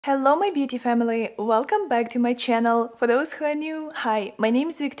Hello my beauty family, welcome back to my channel. For those who are new, hi, my name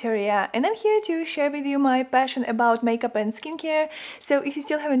is Victoria and I'm here to share with you my passion about makeup and skincare. So if you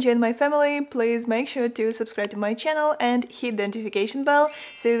still haven't joined my family, please make sure to subscribe to my channel and hit the notification bell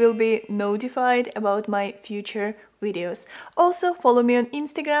so you will be notified about my future videos. Also follow me on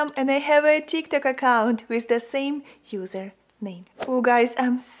Instagram and I have a TikTok account with the same username. Oh guys,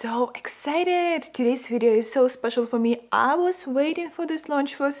 I'm so excited! Today's video is so special for me. I was waiting for this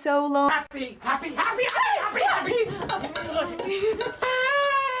launch for so long. Happy.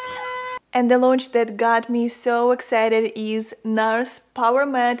 And the launch that got me so excited is NARS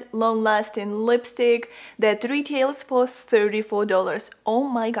Powermatte long-lasting lipstick that retails for $34. Oh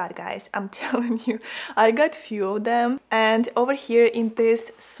my god guys, I'm telling you, I got few of them. And over here in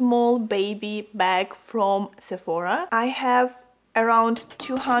this small baby bag from Sephora, I have around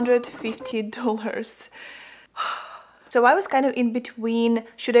 $250. So I was kind of in between,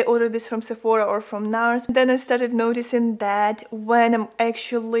 should I order this from Sephora or from NARS? Then I started noticing that when I'm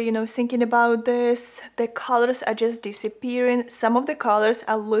actually, thinking about this, the colors are just disappearing. Some of the colors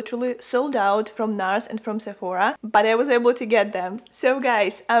are literally sold out from NARS and from Sephora, but I was able to get them. So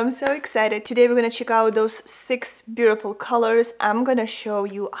guys, I'm so excited. Today we're gonna check out those 6 beautiful colors. I'm gonna show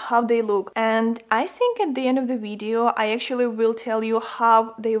you how they look. And I think at the end of the video, I actually will tell you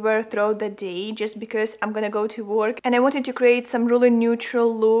how they were throughout the day, just because I'm gonna go to work and I wanted to create some really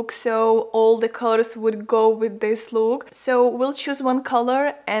neutral look so all the colors would go with this look. So we'll choose one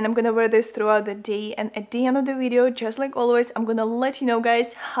color and I'm gonna wear this throughout the day, and at the end of the video, just like always, I'm gonna let you know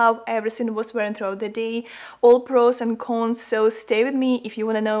guys how everything was wearing throughout the day, all pros and cons. So stay with me if you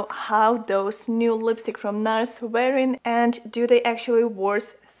want to know how those new lipstick from NARS wearing and do they actually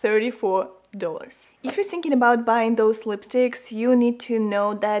worth $34. If you're thinking about buying those lipsticks, you need to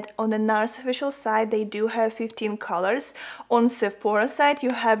know that on the NARS official site they do have 15 colors. On Sephora site you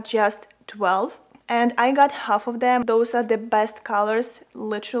have just 12. And I got half of them. Those are the best colors,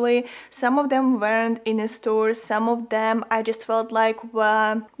 literally. Some of them weren't in a store, some of them I just felt like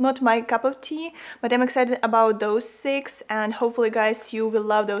were not my cup of tea, but I'm excited about those 6 and hopefully guys you will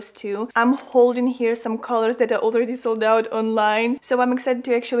love those too. I'm holding here some colors that are already sold out online, so I'm excited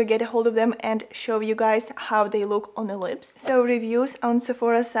to actually get a hold of them and show you guys how they look on the lips. So reviews on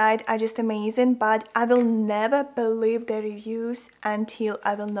Sephora site are just amazing, but I will never believe the reviews until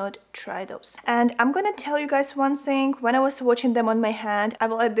I will not try those. And I'm gonna tell you guys one thing. When I was watching them on my hand, I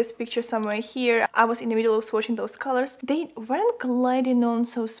will add this picture somewhere here, I was in the middle of swatching those colors. They weren't gliding on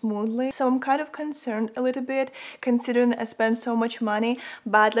so smoothly, so I'm kind of concerned a little bit considering I spent so much money,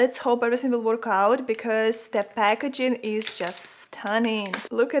 but let's hope everything will work out because the packaging is just stunning.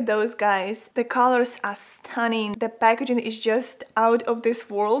 Look at those guys, the colors are stunning, the packaging is just out of this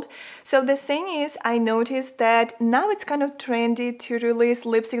world. So the thing is, I noticed that now it's kind of trendy to release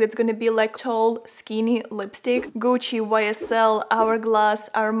lipstick that's gonna be like tall, skinny lipstick. Gucci, YSL, Hourglass,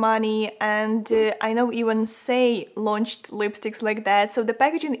 Armani, and I know even Say launched lipsticks like that. So the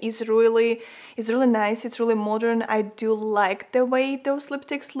packaging is really nice, it's really modern. I do like the way those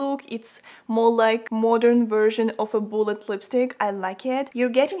lipsticks look. It's more like modern version of a bullet lipstick. I like it. You're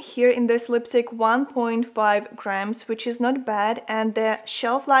getting here in this lipstick 1.5 grams, which is not bad, and the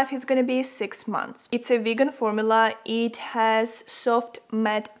shelf life is gonna be 6 months. It's a vegan formula. It has soft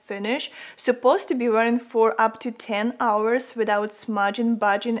matte finish, supposed to be wearing for up to 10 hours without smudging,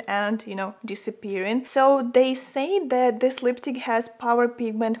 budging, and disappearing. So they say that this lipstick has power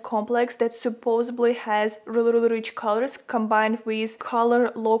pigment complex that supposedly has really rich colors combined with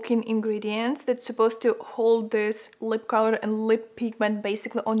color locking ingredients that's supposed to hold this lip color and lip pigment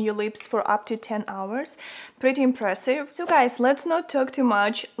basically on your lips for up to 10 hours. Pretty impressive. So guys, let's not talk too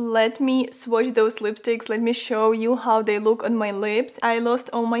much. Let me swatch those lipsticks. Let me show you how they look on my lips. I lost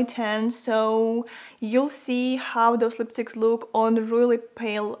all my tan, so you'll see how those lipsticks look on really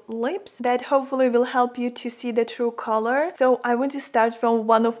pale lips. That hopefully will help you to see the true color. So I want to start from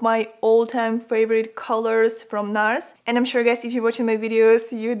one of my all-time favorite colors from NARS, and I'm sure guys if you're watching my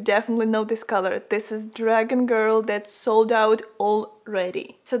videos you definitely know this color. This is Dragon Girl that sold out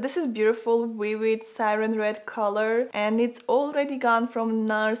already. So this is beautiful vivid siren red color and it's already gone from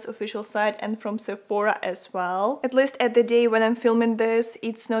NARS official site and from Sephora as well. At least at the day when I'm filming this,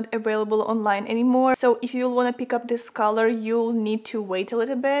 it's not available online anymore. So if you want to pick up this color, you'll need to wait a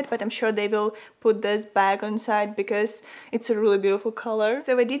little bit, but I'm sure they will put this back on site because it's a really beautiful color.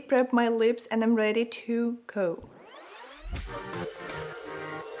 So I did prep my lips and I'm ready to go.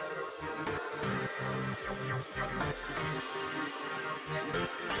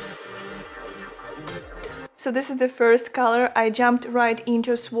 So this is the first color. I jumped right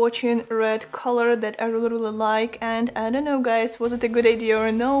into swatching red color that I really like, and I don't know guys, was it a good idea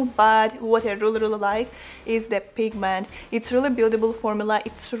or no, but what I really like is the pigment. It's really buildable formula,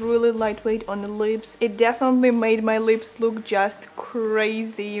 it's really lightweight on the lips. It definitely made my lips look just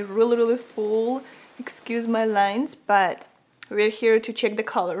crazy, really full. Excuse my lines, but we're here to check the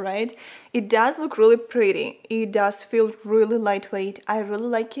color, right? It does look really pretty. It does feel really lightweight. I really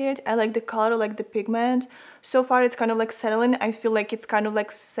like it. I like the color, I like the pigment. So far it's kind of like settling. I feel like it's kind of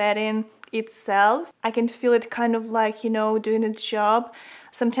like setting itself. I can feel it kind of like, you know, doing its job.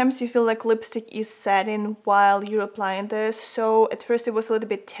 Sometimes you feel like lipstick is setting while you're applying this, so at first it was a little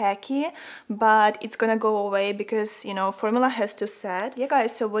bit tacky, but it's gonna go away because, you know, formula has to set. Yeah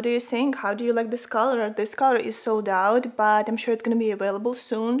guys, so what do you think? How do you like this color? This color is sold out, but I'm sure it's gonna be available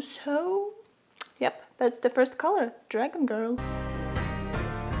soon, so yep, that's the first color, Dragon Girl.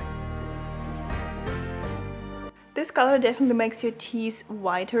 This color definitely makes your teeth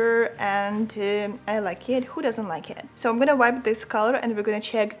whiter, and I like it. Who doesn't like it? So I'm gonna wipe this color and we're gonna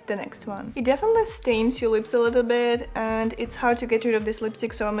check the next one. It definitely stains your lips a little bit and it's hard to get rid of this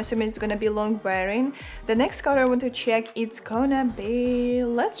lipstick, so I'm assuming it's gonna be long wearing. The next color I want to check, it's gonna be,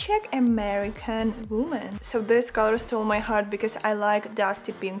 let's check American Woman. So this color stole my heart because I like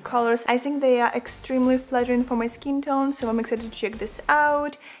dusty pink colors. I think they are extremely flattering for my skin tone, so I'm excited to check this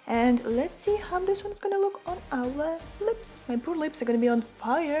out. And let's see how this one's gonna look on our lips. My poor lips are gonna be on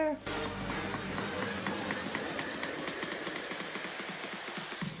fire.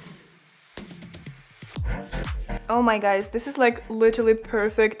 Oh my guys, this is like literally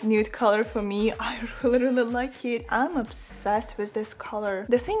perfect nude color for me. I really like it. I'm obsessed with this color.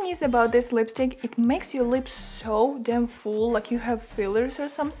 The thing is about this lipstick, it makes your lips so damn full, like you have fillers or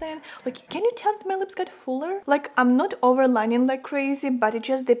something. Like, can you tell that my lips got fuller? Like, I'm not overlining like crazy, but it's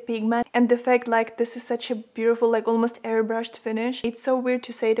just the pigment and the fact like this is such a beautiful, like almost airbrushed finish. It's so weird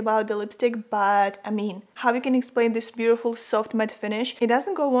to say it about the lipstick, but I mean, how you can explain this beautiful soft matte finish? It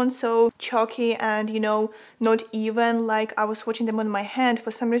doesn't go on so chalky and, you know, not even like I was watching them on my hand. For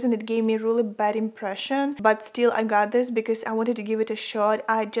some reason it gave me a really bad impression, but still I got this because I wanted to give it a shot.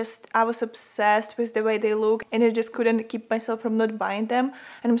 I was obsessed with the way they look and I just couldn't keep myself from not buying them,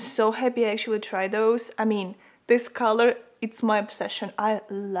 and I'm so happy I actually tried those. I mean, this color, it's my obsession. I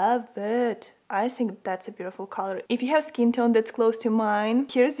love it. I think that's a beautiful color. If you have skin tone that's close to mine,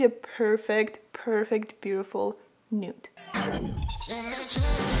 here's your perfect beautiful nude.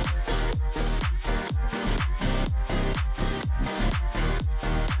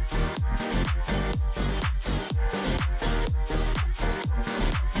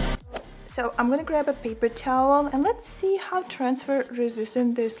 So I'm gonna grab a paper towel and let's see how transfer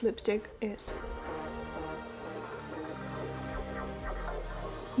resistant this lipstick is.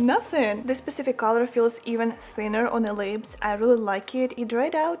 Nothing! This specific color feels even thinner on the lips. I really like it. It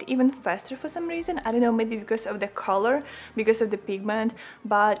dried out even faster for some reason. I don't know, maybe because of the color, because of the pigment,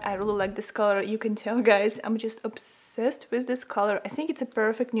 but I really like this color. You can tell guys, I'm just obsessed with this color. I think it's a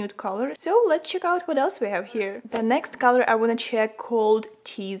perfect nude color. So let's check out what else we have here. The next color I want to check called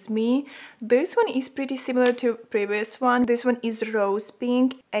Tease Me. This one is pretty similar to previous one. This one is rose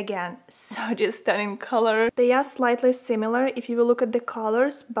pink. Again, such a stunning color. They are slightly similar if you will look at the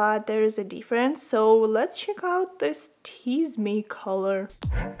colors, but there is a difference. So let's check out this Tease Me color.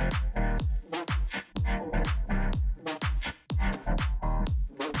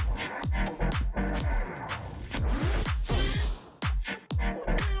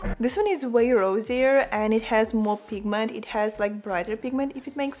 This one is way rosier and it has more pigment. It has like brighter pigment, if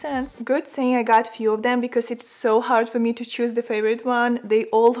it makes sense. Good thing I got few of them because it's so hard for me to choose the favorite one. They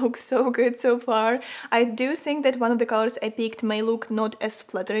all look so good so far. I do think that one of the colors I picked may look not as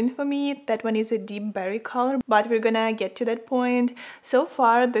flattering for me. That one is a deep berry color, but we're gonna get to that point. So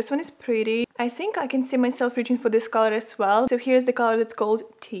far, this one is pretty. I think I can see myself reaching for this color as well. So here's the color that's called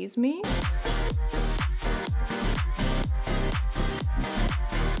Tease Me.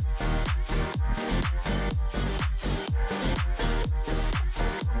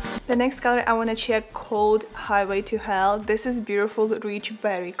 The next color I want to check called Highway to Hell. This is beautiful rich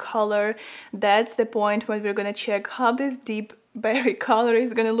berry color. That's the point when we're gonna check how this deep berry color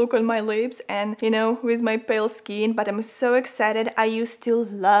is gonna look on my lips and, you know, with my pale skin. But I'm so excited. I used to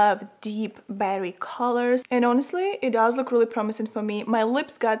love deep berry colors and honestly it does look really promising for me. My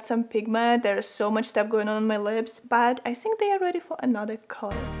lips got some pigment, there's so much stuff going on my lips, but I think they are ready for another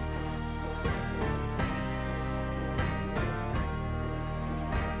color.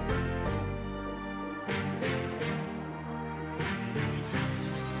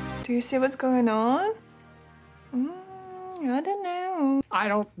 Do you see what's going on? I don't know. I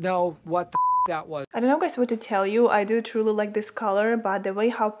don't know what the that was. I don't know guys what to tell you. I do truly like this color, but the way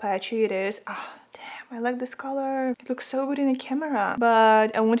how patchy it is, damn, I like this color. It looks so good in the camera.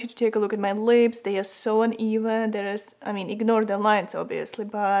 But I want you to take a look at my lips. They are so uneven. There is, I mean, ignore the lines obviously,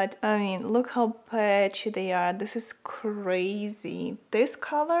 but I mean, look how patchy they are. This is crazy. This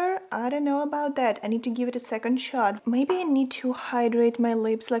color, I don't know about that. I need to give it a second shot. Maybe I need to hydrate my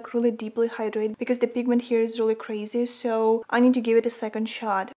lips, like really deeply hydrate, because the pigment here is really crazy. So I need to give it a second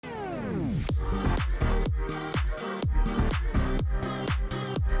shot.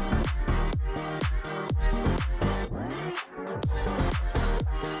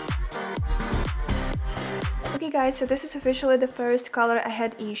 Okay guys, so this is officially the first color I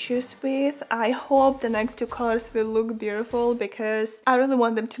had issues with. I hope the next two colors will look beautiful because I really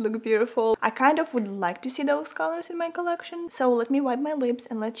want them to look beautiful. I kind of would like to see those colors in my collection. So let me wipe my lips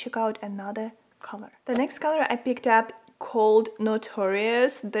and let's check out another color. The next color I picked up called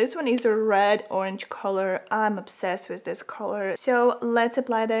Notorious. This one is a red orange color. I'm obsessed with this color. So let's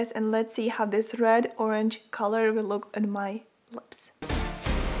apply this and let's see how this red orange color will look on my lips.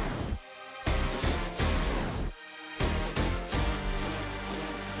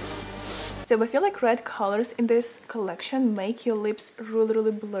 So I feel like red colors in this collection make your lips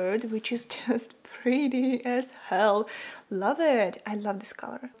really blurred, which is just pretty as hell. Love it. I love this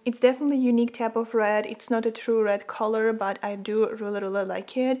color. It's definitely a unique type of red. It's not a true red color, but I do really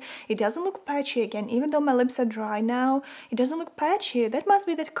like it. It doesn't look patchy again. Even though my lips are dry now, it doesn't look patchy. That must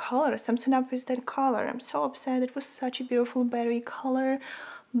be that color. Something up with that color. I'm so upset. It was such a beautiful berry color.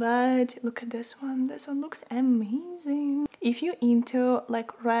 But look at this one. This one looks amazing. If you're into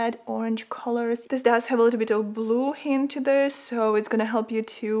like red orange colors, this does have a little bit of blue hint to this, so it's gonna help you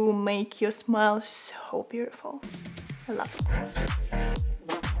to make your smile so beautiful. I love it.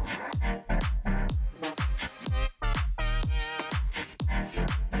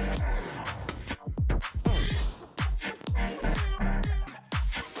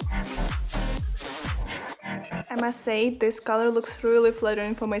 I must say, this color looks really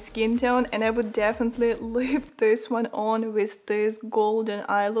flattering for my skin tone, and I would definitely leave this one on with this golden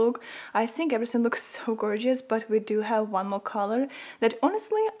eye look. I think everything looks so gorgeous, but we do have one more color that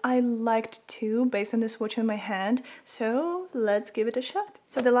honestly I liked too based on the swatch on my hand, so let's give it a shot.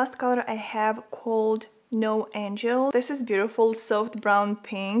 So the last color I have called No Angel. This is beautiful soft brown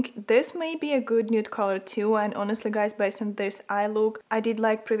pink. This may be a good nude color too, and honestly guys, based on this eye look, I did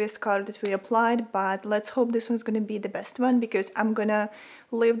like previous color that we applied, but let's hope this one's gonna be the best one because I'm gonna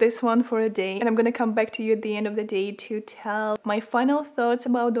leave this one for a day and I'm gonna come back to you at the end of the day to tell my final thoughts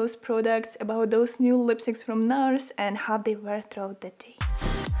about those products, about those new lipsticks from NARS and how they were throughout the day.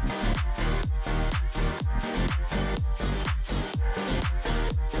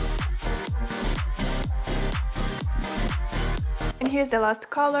 And here's the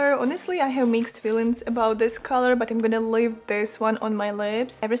last color. Honestly, I have mixed feelings about this color, but I'm gonna leave this one on my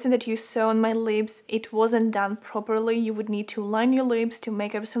lips. Everything that you saw on my lips, it wasn't done properly. You would need to line your lips to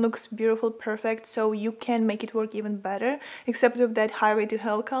make everything look beautiful, perfect, so you can make it work even better, except with that Highway to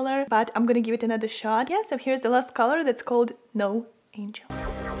Hell color. But I'm gonna give it another shot. Yeah, so here's the last color that's called No Angel.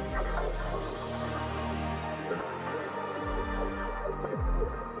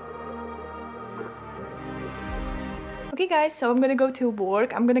 Okay guys, so I'm gonna go to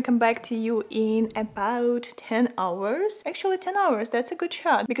work. I'm gonna come back to you in about 10 hours. Actually 10 hours, that's a good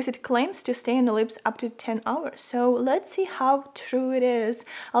shot because it claims to stay on the lips up to 10 hours. So let's see how true it is.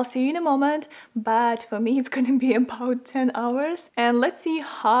 I'll see you in a moment, but for me it's gonna be about 10 hours. And let's see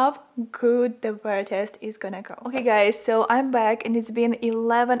how good the wear test is gonna go. Okay guys, so I'm back and it's been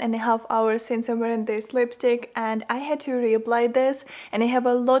 11.5 hours since I'm wearing this lipstick and I had to reapply this, and I have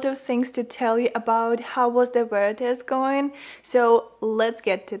a lot of things to tell you about how was the wear test going. So let's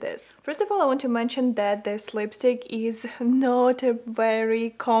get to this. First of all, I want to mention that this lipstick is not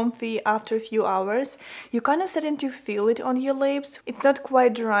very comfy after a few hours. You kind of starting to feel it on your lips. It's not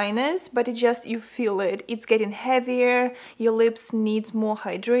quite dryness, but it just, you feel it. It's getting heavier, your lips needs more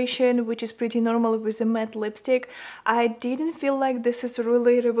hydration, which is pretty normal with a matte lipstick. I didn't feel like this is a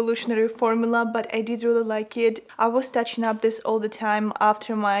really revolutionary formula, but I did really like it. I was touching up this all the time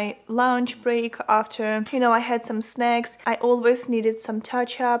after my lunch break, after, you know, I had some snacks. I always needed some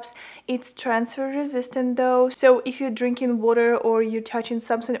touch-ups. It's transfer resistant though, so if you're drinking water or you're touching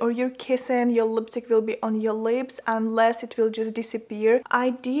something or you're kissing, your lipstick will be on your lips unless it will just disappear.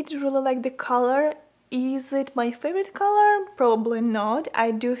 I did really like the color. Is it my favorite color? Probably not.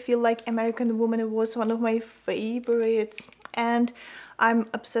 I do feel like American Woman was one of my favorites, and I'm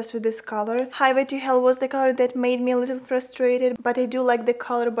obsessed with this color. Highway to Hell was the color that made me a little frustrated, but I do like the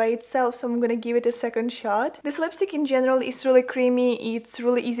color by itself, so I'm gonna give it a second shot. This lipstick in general is really creamy, it's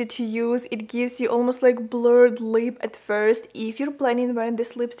really easy to use, it gives you almost like blurred lip at first. If you're planning on wearing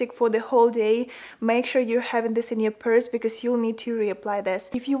this lipstick for the whole day, make sure you're having this in your purse because you'll need to reapply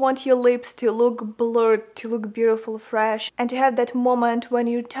this. If you want your lips to look blurred, to look beautiful, fresh, and to have that moment when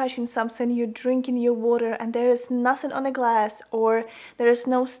you're touching something, you're drinking your water and there is nothing on the glass or there is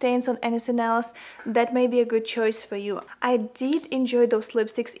no stains on anything else, that may be a good choice for you. I did enjoy those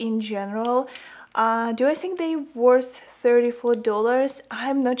lipsticks in general. Do I think they worth $34?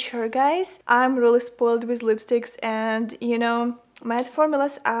 I'm not sure, guys. I'm really spoiled with lipsticks, and you know, matte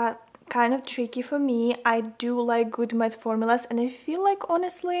formulas are kind of tricky for me. I do like good matte formulas, and I feel like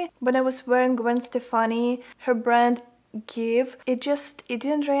honestly when I was wearing Gwen Stefani, her brand Give, it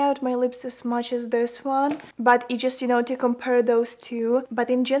didn't dry out my lips as much as this one, but it just, you know, to compare those two. But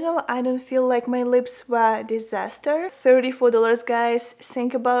in general, I don't feel like my lips were a disaster. $34, guys.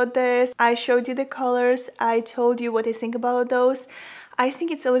 Think about this. I showed you the colors, I told you what I think about those. I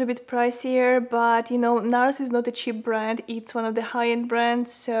think it's a little bit pricier, but you know, NARS is not a cheap brand, it's one of the high-end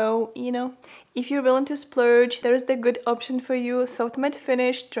brands, so you know, if you're willing to splurge, there's the good option for you. Soft matte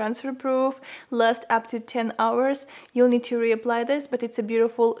finish, transfer proof, lasts up to 10 hours. You'll need to reapply this, but it's a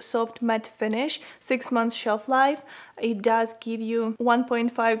beautiful soft matte finish, 6 months shelf life. It does give you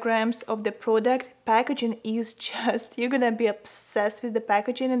 1.5 grams of the product. Packaging is just, you're gonna be obsessed with the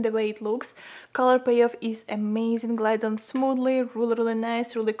packaging and the way it looks. Color payoff is amazing, glides on smoothly, really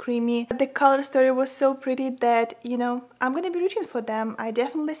nice, really creamy. The color story was so pretty that, you know, I'm gonna be reaching for them. I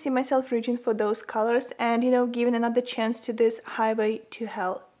definitely see myself reaching for those colors and, you know, giving another chance to this Highway to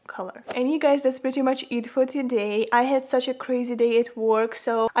Hell color. And you guys, that's pretty much it for today. I had such a crazy day at work,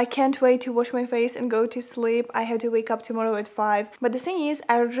 so I can't wait to wash my face and go to sleep. I have to wake up tomorrow at 5. But the thing is,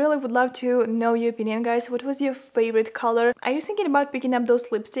 I really would love to know your opinion, guys. What was your favorite color? Are you thinking about picking up those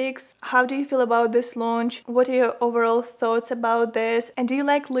lipsticks? How do you feel about this launch? What are your overall thoughts about this? And do you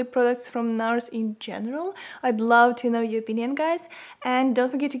like lip products from NARS in general? I'd love to know your opinion, guys. And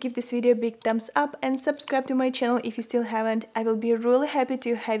don't forget to give this video a big thumbs up and subscribe to my channel if you still haven't. I will be really happy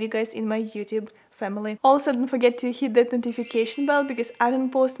to have you guys in my YouTube family. Also, don't forget to hit that notification bell because I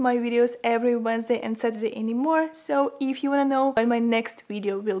don't post my videos every Wednesday and Saturday anymore. So if you want to know when my next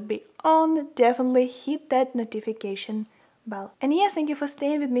video will be on, definitely hit that notification bell. And yes, thank you for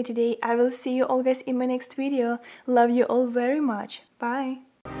staying with me today. I will see you all guys in my next video. Love you all very much. Bye.